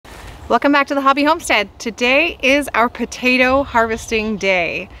Welcome back to the Hobby Homestead. Today is our potato harvesting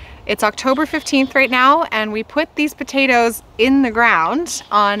day. It's October 15th right now, and we put these potatoes in the ground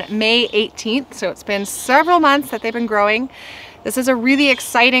on May 18th, so it's been several months that they've been growing. This is a really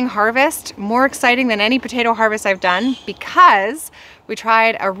exciting harvest, more exciting than any potato harvest I've done, because we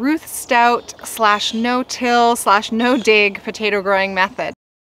tried a Ruth Stout / no-till / no-dig potato growing method.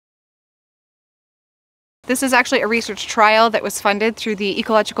 This is actually a research trial that was funded through the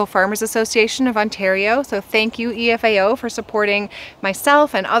Ecological Farmers Association of Ontario. So thank you, EFAO, for supporting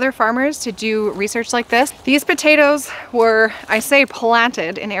myself and other farmers to do research like this. These potatoes were, I say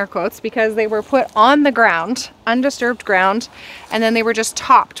planted in air quotes, because they were put on the ground, undisturbed ground, and then they were just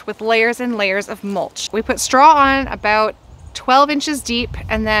topped with layers and layers of mulch. We put straw on about 12 inches deep,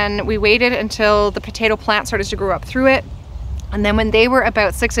 and then we waited until the potato plant started to grow up through it. And then when they were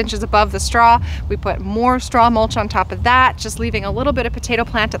about 6 inches above the straw, we put more straw mulch on top of that, just leaving a little bit of potato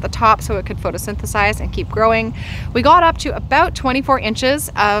plant at the top so it could photosynthesize and keep growing. We got up to about 24 inches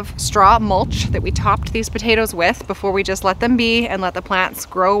of straw mulch that we topped these potatoes with before we just let them be and let the plants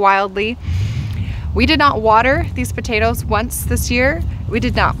grow wildly. We did not water these potatoes once this year. We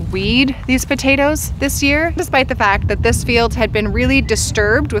did not weed these potatoes this year, despite the fact that this field had been really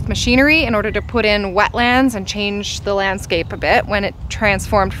disturbed with machinery in order to put in wetlands and change the landscape a bit when it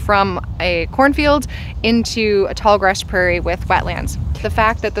transformed from a cornfield into a tall grass prairie with wetlands. The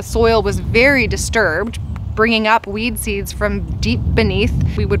fact that the soil was very disturbed, bringing up weed seeds from deep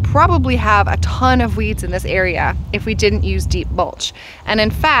beneath, we would probably have a ton of weeds in this area if we didn't use deep mulch. And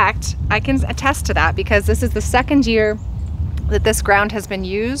in fact, I can attest to that because this is the second year that this ground has been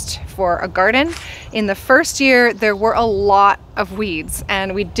used for a garden. In the first year, there were a lot of weeds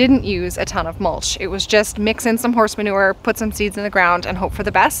and we didn't use a ton of mulch. It was just mix in some horse manure, put some seeds in the ground and hope for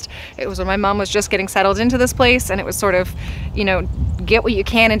the best. It was when my mom was just getting settled into this place, and it was sort of, you know, get what you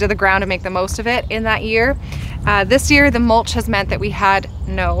can into the ground and make the most of it in that year. This year, the mulch has meant that we had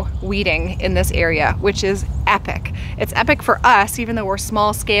no weeding in this area, which is epic. It's epic for us, even though we're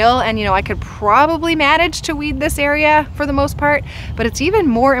small scale, and you know, I could probably manage to weed this area for the most part, but it's even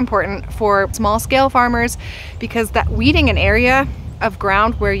more important for small scale farmers because that weeding an area of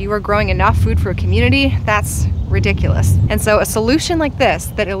ground where you are growing enough food for a community, that's ridiculous. And so a solution like this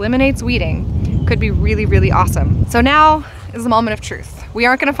that eliminates weeding could be really, really awesome. So now is the moment of truth. We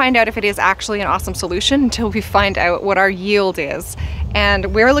aren't going to find out if it is actually an awesome solution until we find out what our yield is.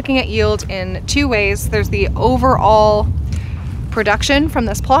 And we're looking at yield in two ways. There's the overall production from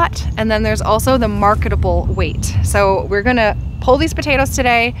this plot, and then there's also the marketable weight. So we're going to pull these potatoes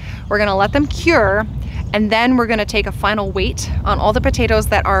today, we're going to let them cure, and then we're going to take a final weight on all the potatoes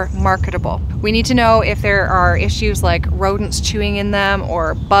that are marketable. We need to know if there are issues like rodents chewing in them,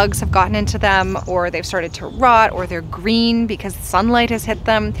 or bugs have gotten into them, or they've started to rot, or they're green because sunlight has hit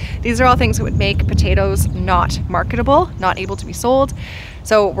them. These are all things that would make potatoes not marketable, not able to be sold.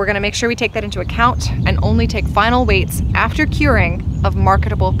 So we're going to make sure we take that into account and only take final weights after curing of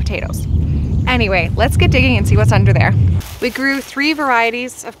marketable potatoes. Anyway, let's get digging and see what's under there. We grew 3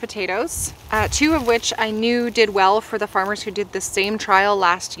 varieties of potatoes, 2 of which I knew did well for the farmers who did the same trial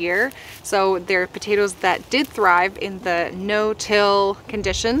last year. So they're potatoes that did thrive in the no-till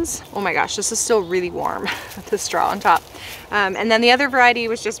conditions. Oh my gosh, this is still really warm, the straw on top. And then the other variety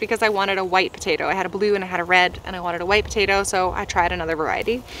was just because I wanted a white potato. I had a blue and I had a red and I wanted a white potato, so I tried another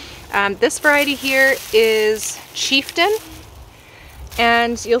variety. This variety here is Chieftain.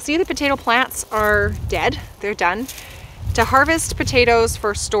 And you'll see the potato plants are dead, they're done. To harvest potatoes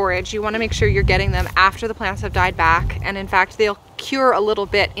for storage, you want to make sure you're getting them after the plants have died back, and in fact they'll cure a little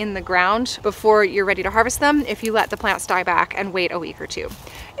bit in the ground before you're ready to harvest them if you let the plants die back and wait a week or 2.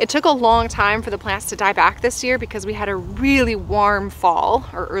 It took a long time for the plants to die back this year because we had a really warm fall,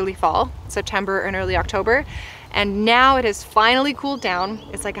 or early fall, September and early October, and now it has finally cooled down.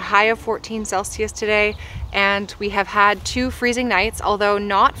 It's like a high of 14 Celsius today, and we have had 2 freezing nights, although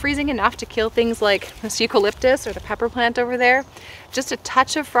not freezing enough to kill things like this eucalyptus or the pepper plant over there. Just a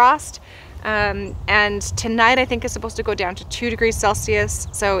touch of frost. And tonight I think is supposed to go down to 2 degrees Celsius,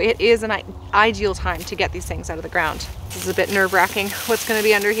 so it is an ideal time to get these things out of the ground. This is a bit nerve-wracking, what's going to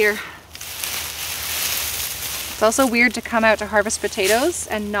be under here. It's also weird to come out to harvest potatoes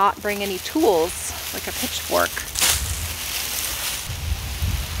and not bring any tools, like a pitchfork.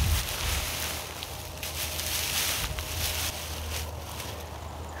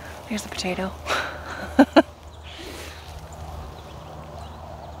 Here's the potato.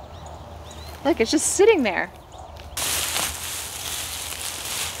 Look, it's just sitting there.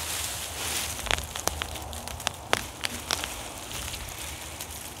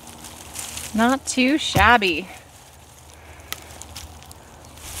 Not too shabby.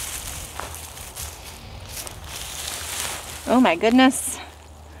 Oh my goodness.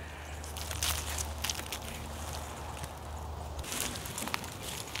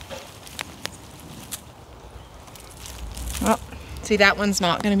 Oh, see, that one's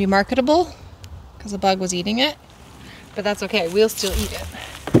not going to be marketable because a bug was eating it, but that's okay, we'll still eat it.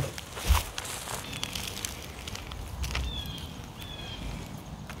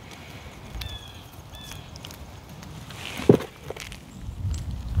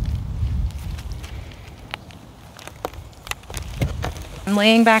 I'm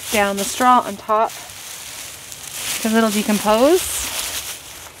laying back down the straw on top because it'll decompose.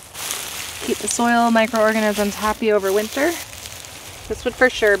 Keep the soil microorganisms happy over winter. This would for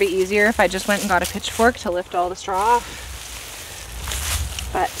sure be easier if I just went and got a pitchfork to lift all the straw off.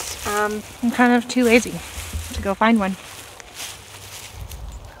 But I'm kind of too lazy to go find one.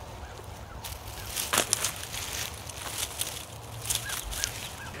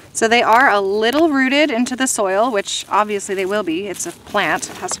 So they are a little rooted into the soil, which obviously they will be. It's a plant,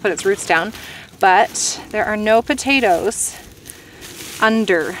 it has to put its roots down. But there are no potatoes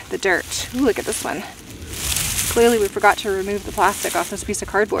under the dirt. Ooh, look at this one. Clearly we forgot to remove the plastic off this piece of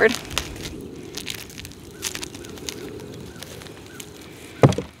cardboard.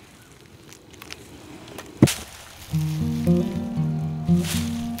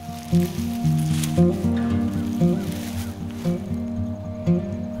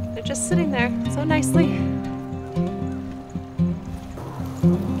 They're just sitting there so nicely.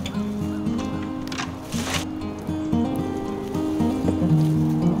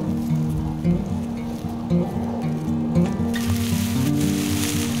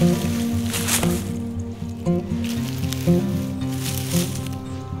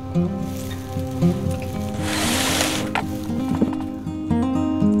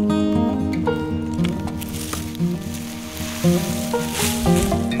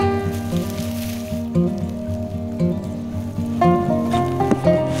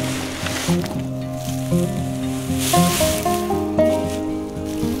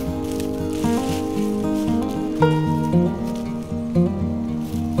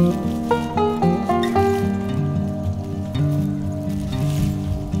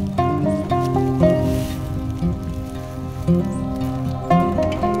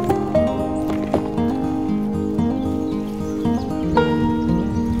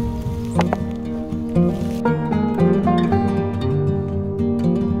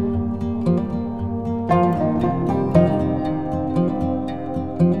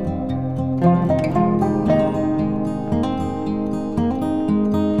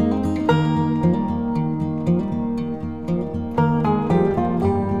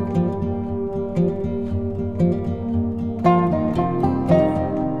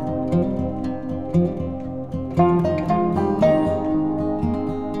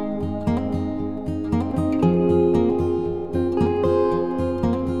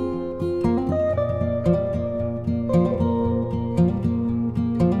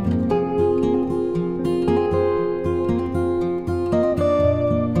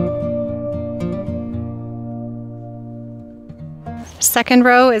 Second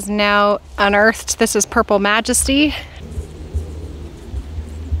row is now unearthed. This is purple Majesty.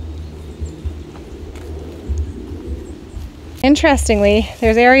 Interestingly,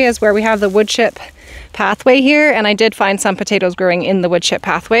 there's areas where we have the wood chip pathway here, and I did find some potatoes growing in the wood chip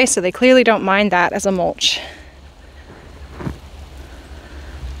pathway, so they clearly don't mind that as a mulch.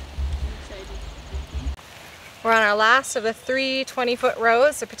 We're on our last of the 3 20-foot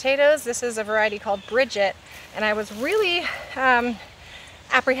rows of potatoes. This is a variety called Bridget, and I was really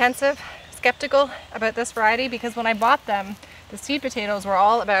apprehensive, skeptical about this variety because when I bought them, the seed potatoes were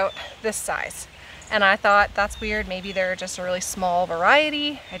all about this size. And I thought, that's weird, maybe they're just a really small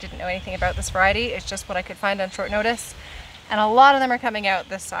variety. I didn't know anything about this variety, it's just what I could find on short notice. And a lot of them are coming out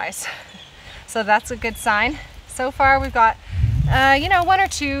this size. So that's a good sign. So far we've got, you know, 1 or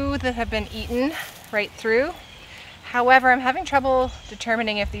 2 that have been eaten right through. However, I'm having trouble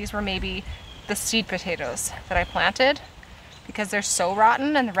determining if these were maybe the seed potatoes that I planted because they're so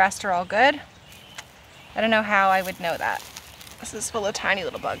rotten and the rest are all good. I don't know how I would know that. This is full of tiny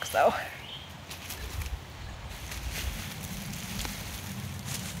little bugs though.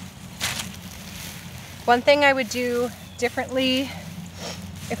 One thing I would do differently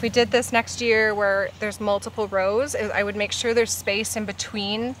if we did this next year where there's multiple rows is I would make sure there's space in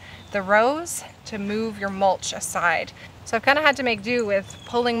between the rows to move your mulch aside. So I've kind of had to make do with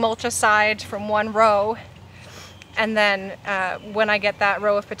pulling mulch aside from one row, and then when I get that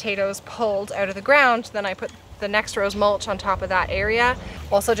row of potatoes pulled out of the ground, then I put the next row's mulch on top of that area.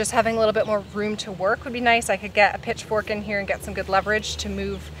 Also, just having a little bit more room to work would be nice. I could get a pitchfork in here and get some good leverage to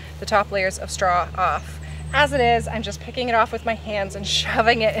move the top layers of straw off. As it is, I'm just picking it off with my hands and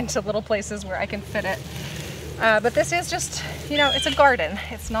shoving it into little places where I can fit it. But this is just, you know, it's a garden.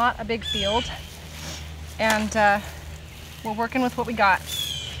 It's not a big field. And we're working with what we got.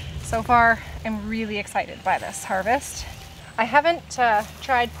 So far, I'm really excited by this harvest. I haven't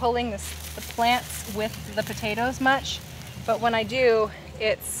tried pulling the plants with the potatoes much, but when I do,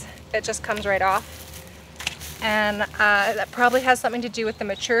 it just comes right off. And that probably has something to do with the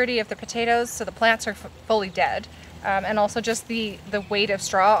maturity of the potatoes, so the plants are fully dead, and also just the weight of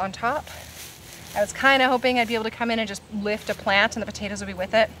straw on top. I was kind of hoping I'd be able to come in and just lift a plant and the potatoes would be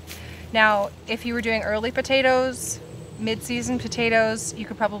with it. Now, if you were doing early potatoes, mid-season potatoes, you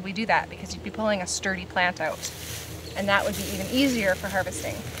could probably do that because you'd be pulling a sturdy plant out, and that would be even easier for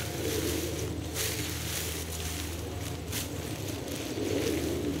harvesting.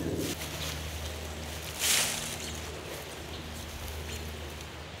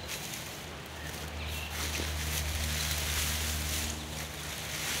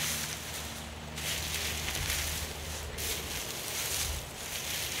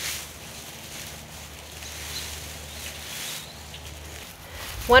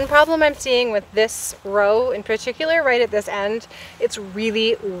 One problem I'm seeing with this row in particular, right at this end, it's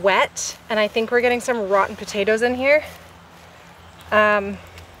really wet, and I think we're getting some rotten potatoes in here. Some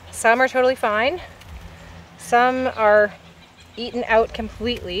are totally fine. Some are eaten out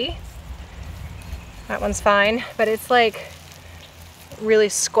completely. That one's fine, but it's like really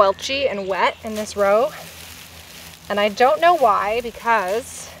squelchy and wet in this row. And I don't know why,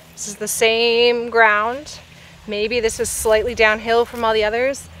 because this is the same ground. Maybe this is slightly downhill from all the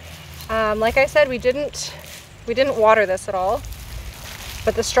others. Like I said, we didn't water this at all,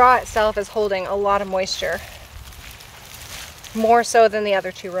 but the straw itself is holding a lot of moisture, more so than the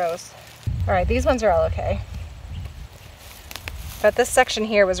other two rows. All right, these ones are all okay. But this section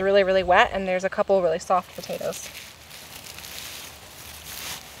here was really, really wet, and there's a couple really soft potatoes.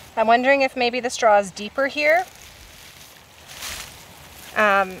 I'm wondering if maybe the straw is deeper here.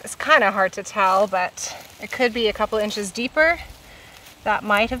 It's kind of hard to tell, but it could be a couple inches deeper. That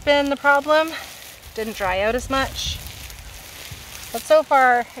might have been the problem. Didn't dry out as much. But so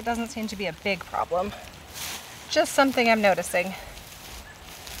far, it doesn't seem to be a big problem. Just something I'm noticing.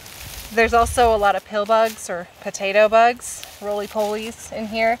 There's also a lot of pill bugs or potato bugs, roly-polies in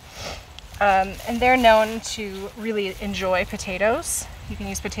here. And they're known to really enjoy potatoes. You can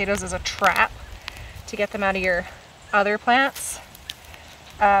use potatoes as a trap to get them out of your other plants.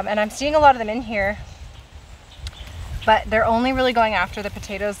 And I'm seeing a lot of them in here, but they're only really going after the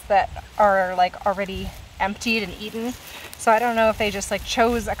potatoes that are like already emptied and eaten. So I don't know if they just like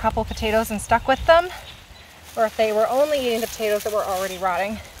chose a couple potatoes and stuck with them, or if they were only eating the potatoes that were already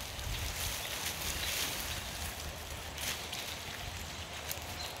rotting.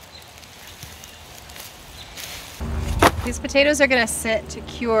 These potatoes are gonna sit to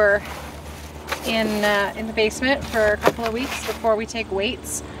cure in the basement for a couple of weeks before we take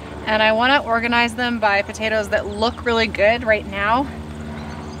weights, and I want to organize them by potatoes that look really good right now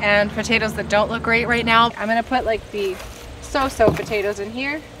and potatoes that don't look great right now. I'm gonna put like the so-so potatoes in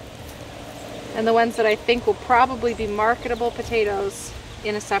here, and the ones that I think will probably be marketable potatoes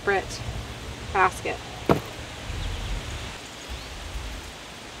in a separate basket.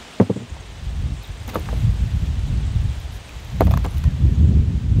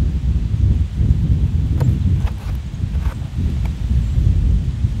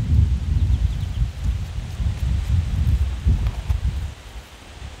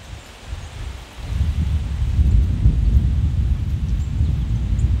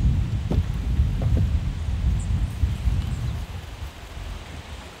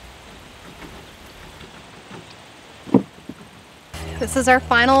 This is our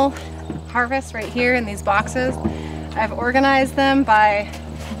final harvest right here in these boxes. I've organized them by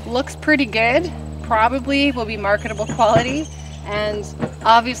looks pretty good, probably will be marketable quality, and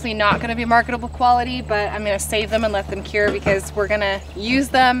obviously not going to be marketable quality, but I'm going to save them and let them cure because we're going to use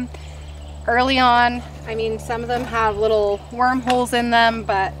them early on. I mean, some of them have little wormholes in them,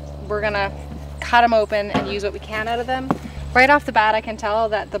 but we're going to cut them open and use what we can out of them. Right off the bat, I can tell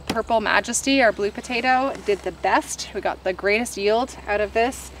that the purple Majesty, our blue potato, did the best. We got the greatest yield out of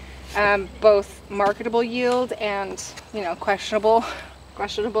this, both marketable yield and, you know, questionable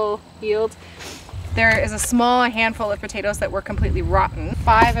yield. There is a small handful of potatoes that were completely rotten.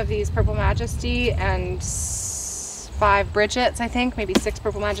 5 of these purple Majesty and 5 Bridgets, I think, maybe 6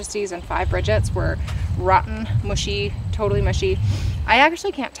 purple Majesties and 5 Bridgets were rotten, mushy, totally mushy. I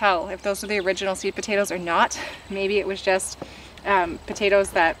actually can't tell if those are the original seed potatoes or not. Maybe it was just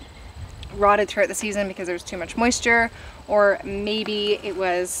potatoes that rotted throughout the season because there was too much moisture, or maybe it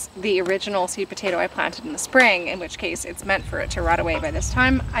was the original seed potato I planted in the spring, in which case it's meant for it to rot away by this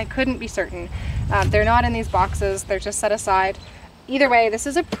time. I couldn't be certain. They're not in these boxes, they're just set aside. Either way, this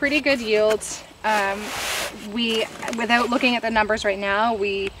is a pretty good yield. Without looking at the numbers right now,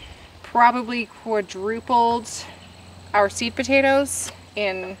 we probably quadrupled our seed potatoes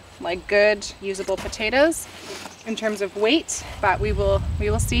in like good usable potatoes in terms of weight, but we will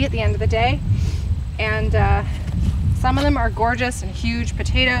see at the end of the day. And some of them are gorgeous and huge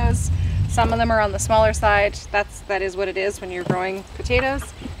potatoes. Some of them are on the smaller side. That is what it is when you're growing potatoes.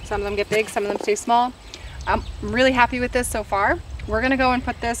 Some of them get big, some of them stay small. I'm really happy with this so far. We're gonna go and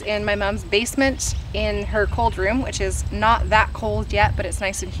put this in my mom's basement in her cold room, which is not that cold yet, but it's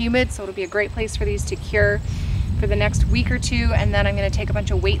nice and humid, so it'll be a great place for these to cure for the next week or two. And then I'm gonna take a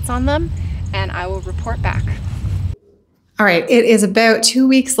bunch of weights on them and I will report back. All right, it is about 2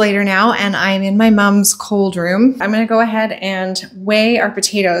 weeks later now and I'm in my mom's cold room. I'm gonna go ahead and weigh our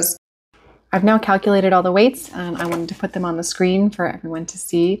potatoes. I've now calculated all the weights and I wanted to put them on the screen for everyone to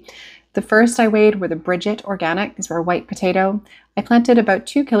see. The first I weighed were the Bridget organic. These were a white potato. I planted about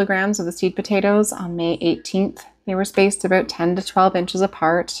 2 kilograms of the seed potatoes on May 18th. They were spaced about 10 to 12 inches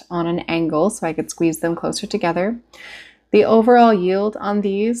apart on an angle so I could squeeze them closer together. The overall yield on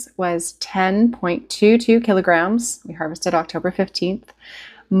these was 10.22 kilograms. We harvested October 15th.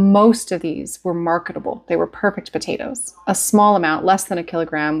 Most of these were marketable. They were perfect potatoes. A small amount, less than a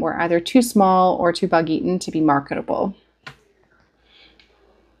kilogram, were either too small or too bug-eaten to be marketable.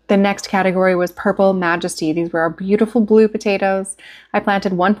 The next category was purple Majesty. These were our beautiful blue potatoes. I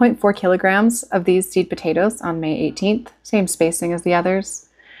planted 1.4 kilograms of these seed potatoes on May 18th, same spacing as the others.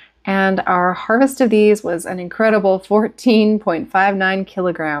 And our harvest of these was an incredible 14.59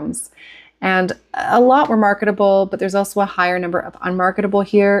 kilograms. And a lot were marketable, but there's also a higher number of unmarketable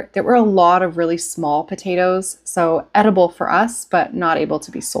here. There were a lot of really small potatoes, so edible for us, but not able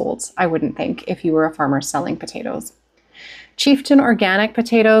to be sold, I wouldn't think, if you were a farmer selling potatoes. Chieftain organic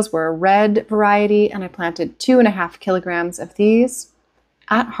potatoes were a red variety, and I planted 2.5 kilograms of these.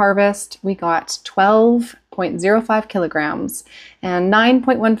 At harvest, we got 12.05 kilograms, and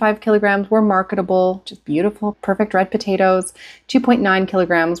 9.15 kilograms were marketable, just beautiful, perfect red potatoes. 2.9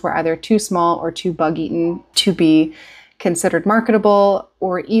 kilograms were either too small or too bug-eaten to be considered marketable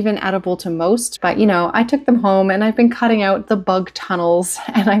or even edible to most. But you know, I took them home and I've been cutting out the bug tunnels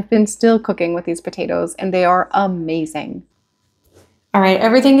and I've been still cooking with these potatoes and they are amazing. All right,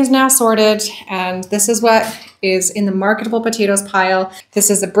 everything is now sorted and this is what is in the marketable potatoes pile. This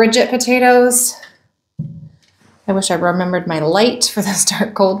is the Bridget potatoes. I wish I remembered my light for this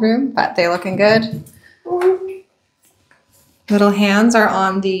dark cold room, but they're looking good. Little hands are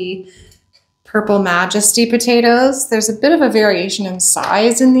on the purple Majesty potatoes. There's a bit of a variation in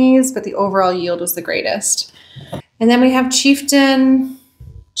size in these, but the overall yield was the greatest. And then we have Chieftain.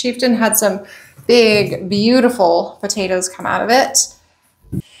 Chieftain had some big, beautiful potatoes come out of it.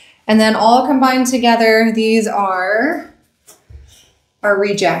 And then all combined together, these are our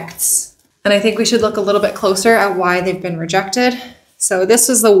rejects. And I think we should look a little bit closer at why they've been rejected. So this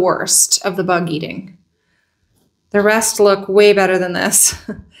is the worst of the bug eating. The rest look way better than this.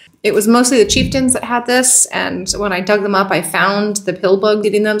 It was mostly the Chieftains that had this, and when I dug them up, I found the pill bug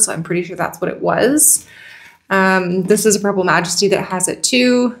eating them, so I'm pretty sure that's what it was. This is a purple Majesty that has it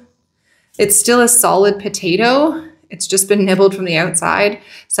too. It's still a solid potato. It's just been nibbled from the outside,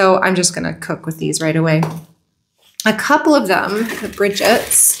 so I'm just gonna cook with these right away. A couple of them, the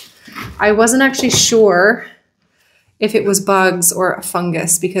Bridgets, I wasn't actually sure if it was bugs or a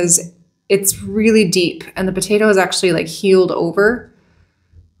fungus because it's really deep and the potato is actually like healed over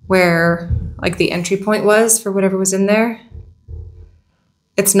where like the entry point was for whatever was in there.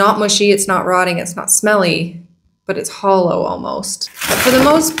 It's not mushy, it's not rotting, it's not smelly, but it's hollow almost. But for the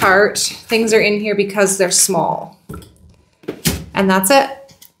most part, things are in here because they're small. And that's it.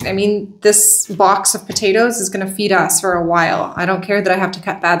 I mean, this box of potatoes is gonna feed us for a while. I don't care that I have to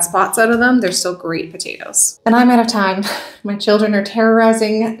cut bad spots out of them. They're still great potatoes. And I'm out of time. My children are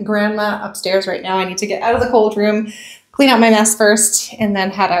terrorizing grandma upstairs right now. I need to get out of the cold room, clean out my mess first, and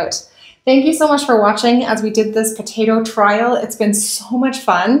then head out. Thank you so much for watching as we did this potato trial. It's been so much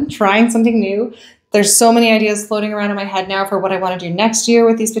fun trying something new. There's so many ideas floating around in my head now for what I want to do next year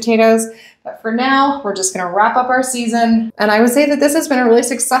with these potatoes. But for now, we're just going to wrap up our season. And I would say that this has been a really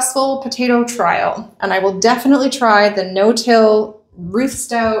successful potato trial. And I will definitely try the no-till, Ruth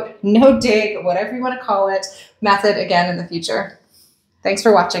Stout, no-dig, whatever you want to call it, method again in the future. Thanks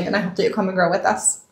for watching, and I hope that you come and grow with us.